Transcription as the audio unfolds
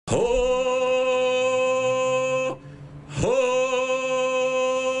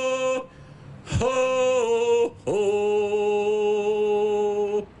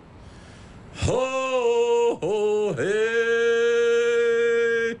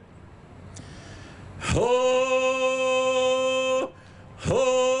Ho,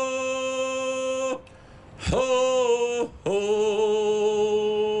 ho, ho,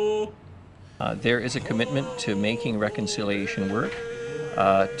 ho. There is a commitment to making reconciliation work,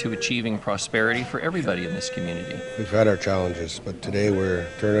 to achieving prosperity for everybody in this community. We've had our challenges, but today we're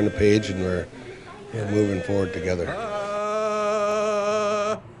turning the page and we're moving forward together.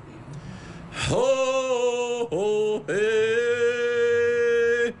 Ho, ho, hey.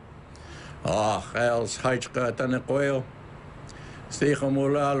 Els haitska tänne koeo. Stiga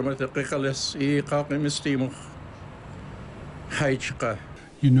mula almat kikalis I kakimistimuk. Haitska.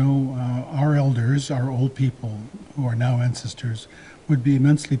 You know, our elders, our old people who are now ancestors, would be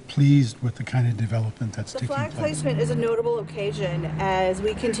immensely pleased with the kind of development that's taking place. The flag placement is a notable occasion as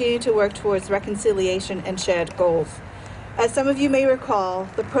we continue to work towards reconciliation and shared goals. As some of you may recall,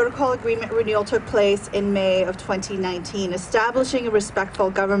 the protocol agreement renewal took place in May of 2019, establishing a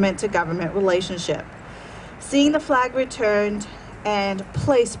respectful government-to-government relationship. Seeing the flag returned and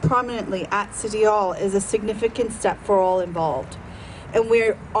placed prominently at City Hall is a significant step for all involved. And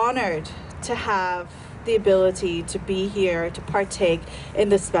we're honored to have the ability to be here to partake in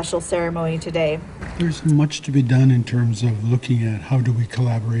this special ceremony today. There's much to be done in terms of looking at how do we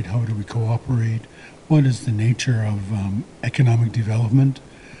collaborate, how do we cooperate, what is the nature of economic development,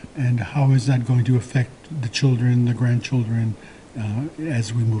 and how is that going to affect the children, the grandchildren,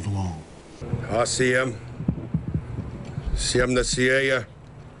 as we move along. Siem na Siaya,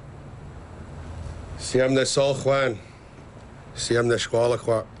 Siem na Soljuan, Siem na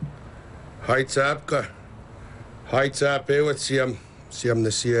Squalaqua, Heitzapka, Heitzapewit Siem na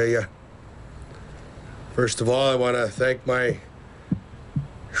Siaya. First of all, I want to thank my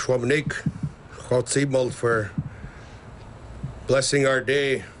Schwabnik Chotzimald for blessing our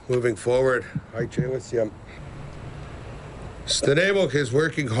day moving forward. Snuneymuxw is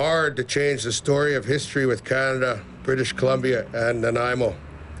working hard to change the story of history with Canada, British Columbia, and Nanaimo.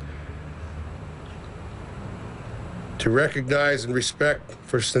 To recognize and respect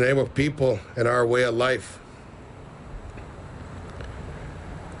for Snuneymuxw people and our way of life.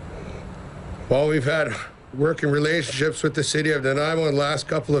 While we've had working relationships with the city of Nanaimo in the last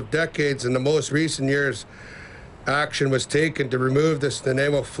couple of decades, in the most recent years, action was taken to remove the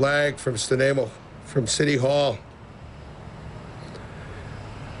Snuneymuxw flag from City Hall.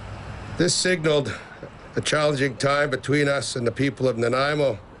 This signaled a challenging time between us and the people of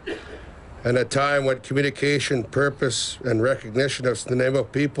Nanaimo, and a time when communication, purpose, and recognition of Snuneymuxw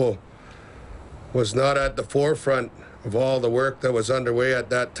people was not at the forefront of all the work that was underway at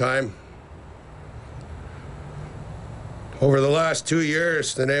that time. Over the last 2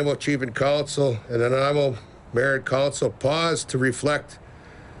 years, the Nanaimo Chief and Council and the Nanaimo Mayor and Council paused to reflect,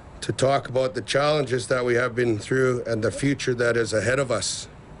 to talk about the challenges that we have been through and the future that is ahead of us.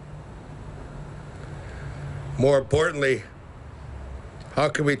 More importantly, how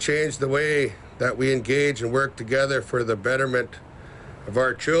can we change the way that we engage and work together for the betterment of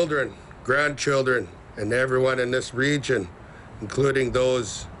our children, grandchildren, and everyone in this region, including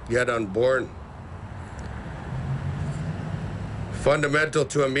those yet unborn? Fundamental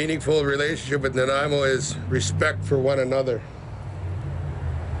to a meaningful relationship with Nanaimo is respect for one another.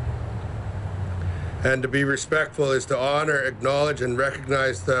 And to be respectful is to honor, acknowledge, and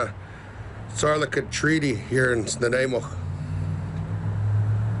recognize the Sarlicut Treaty here in Snuneymuxw.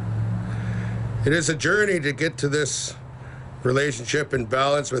 It is a journey to get to this relationship in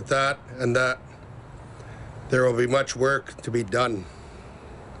balance with that, and that there will be much work to be done.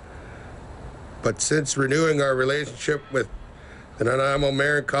 But since renewing our relationship with the Nanaimo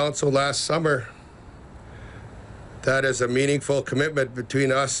Mayor and Council last summer, that is a meaningful commitment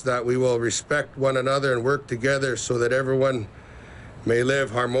between us that we will respect one another and work together so that everyone may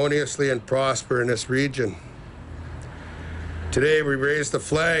live harmoniously and prosper in this region. Today we raise the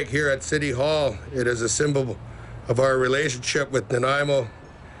flag here at City Hall. It is a symbol of our relationship with Nanaimo,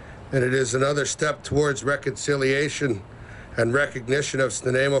 and it is another step towards reconciliation and recognition of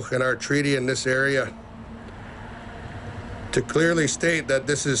Snuneymuxw and our treaty in this area. To clearly state that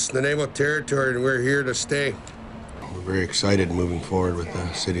this is Nanaimo territory and we're here to stay. We're very excited moving forward with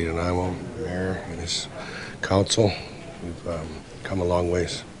the City of Nanaimo, Mayor and his council. We've come a long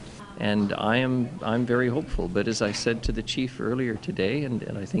ways. And I'm very hopeful, but as I said to the chief earlier today,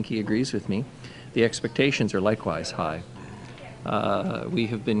 and I think he agrees with me, the expectations are likewise high. We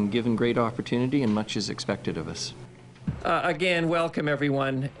have been given great opportunity and much is expected of us. Again, welcome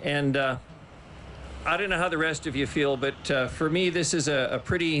everyone, and I don't know how the rest of you feel, but for me this is a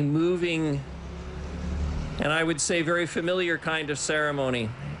pretty moving and I would say very familiar kind of ceremony.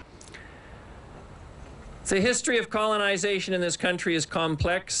 The history of colonization in this country is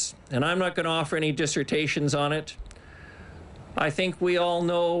complex, and I'm not going to offer any dissertations on it. I think we all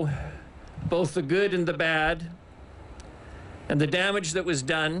know both the good and the bad, and the damage that was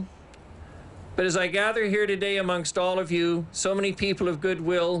done. But as I gather here today amongst all of you, so many people of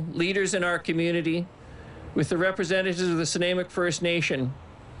goodwill, leaders in our community, with the representatives of the Snuneymuxw First Nation,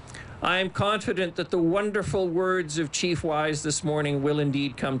 I am confident that the wonderful words of Chief Wise this morning will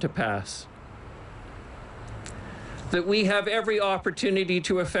indeed come to pass. That we have every opportunity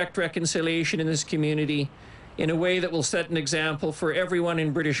to effect reconciliation in this community in a way that will set an example for everyone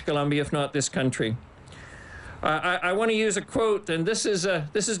in British Columbia, if not this country. I want to use a quote, and this is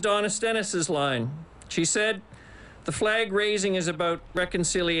Donna Stennis's line. She said, "The flag raising is about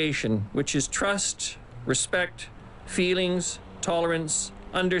reconciliation, which is trust, respect, feelings, tolerance,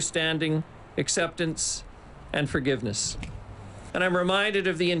 understanding, acceptance, and forgiveness." And I'm reminded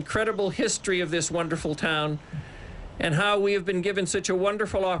of the incredible history of this wonderful town and how we have been given such a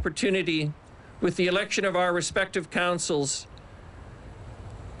wonderful opportunity with the election of our respective councils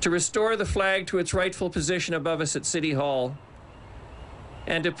to restore the flag to its rightful position above us at City Hall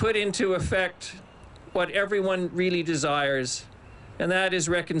and to put into effect what everyone really desires, and that is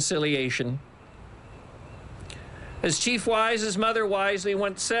reconciliation. As Chief Wise's mother wisely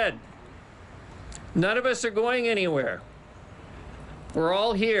once said, none of us are going anywhere. We're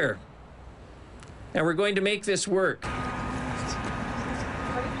all here, and we're going to make this work.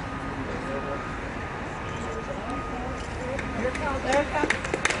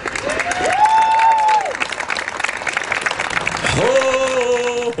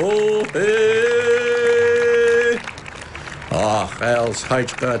 Ho, ho, hey. Els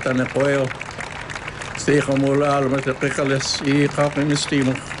Nanaimo Nanaimo City Hall met de Pickles I Nanaimo City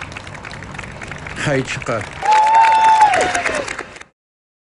Hall.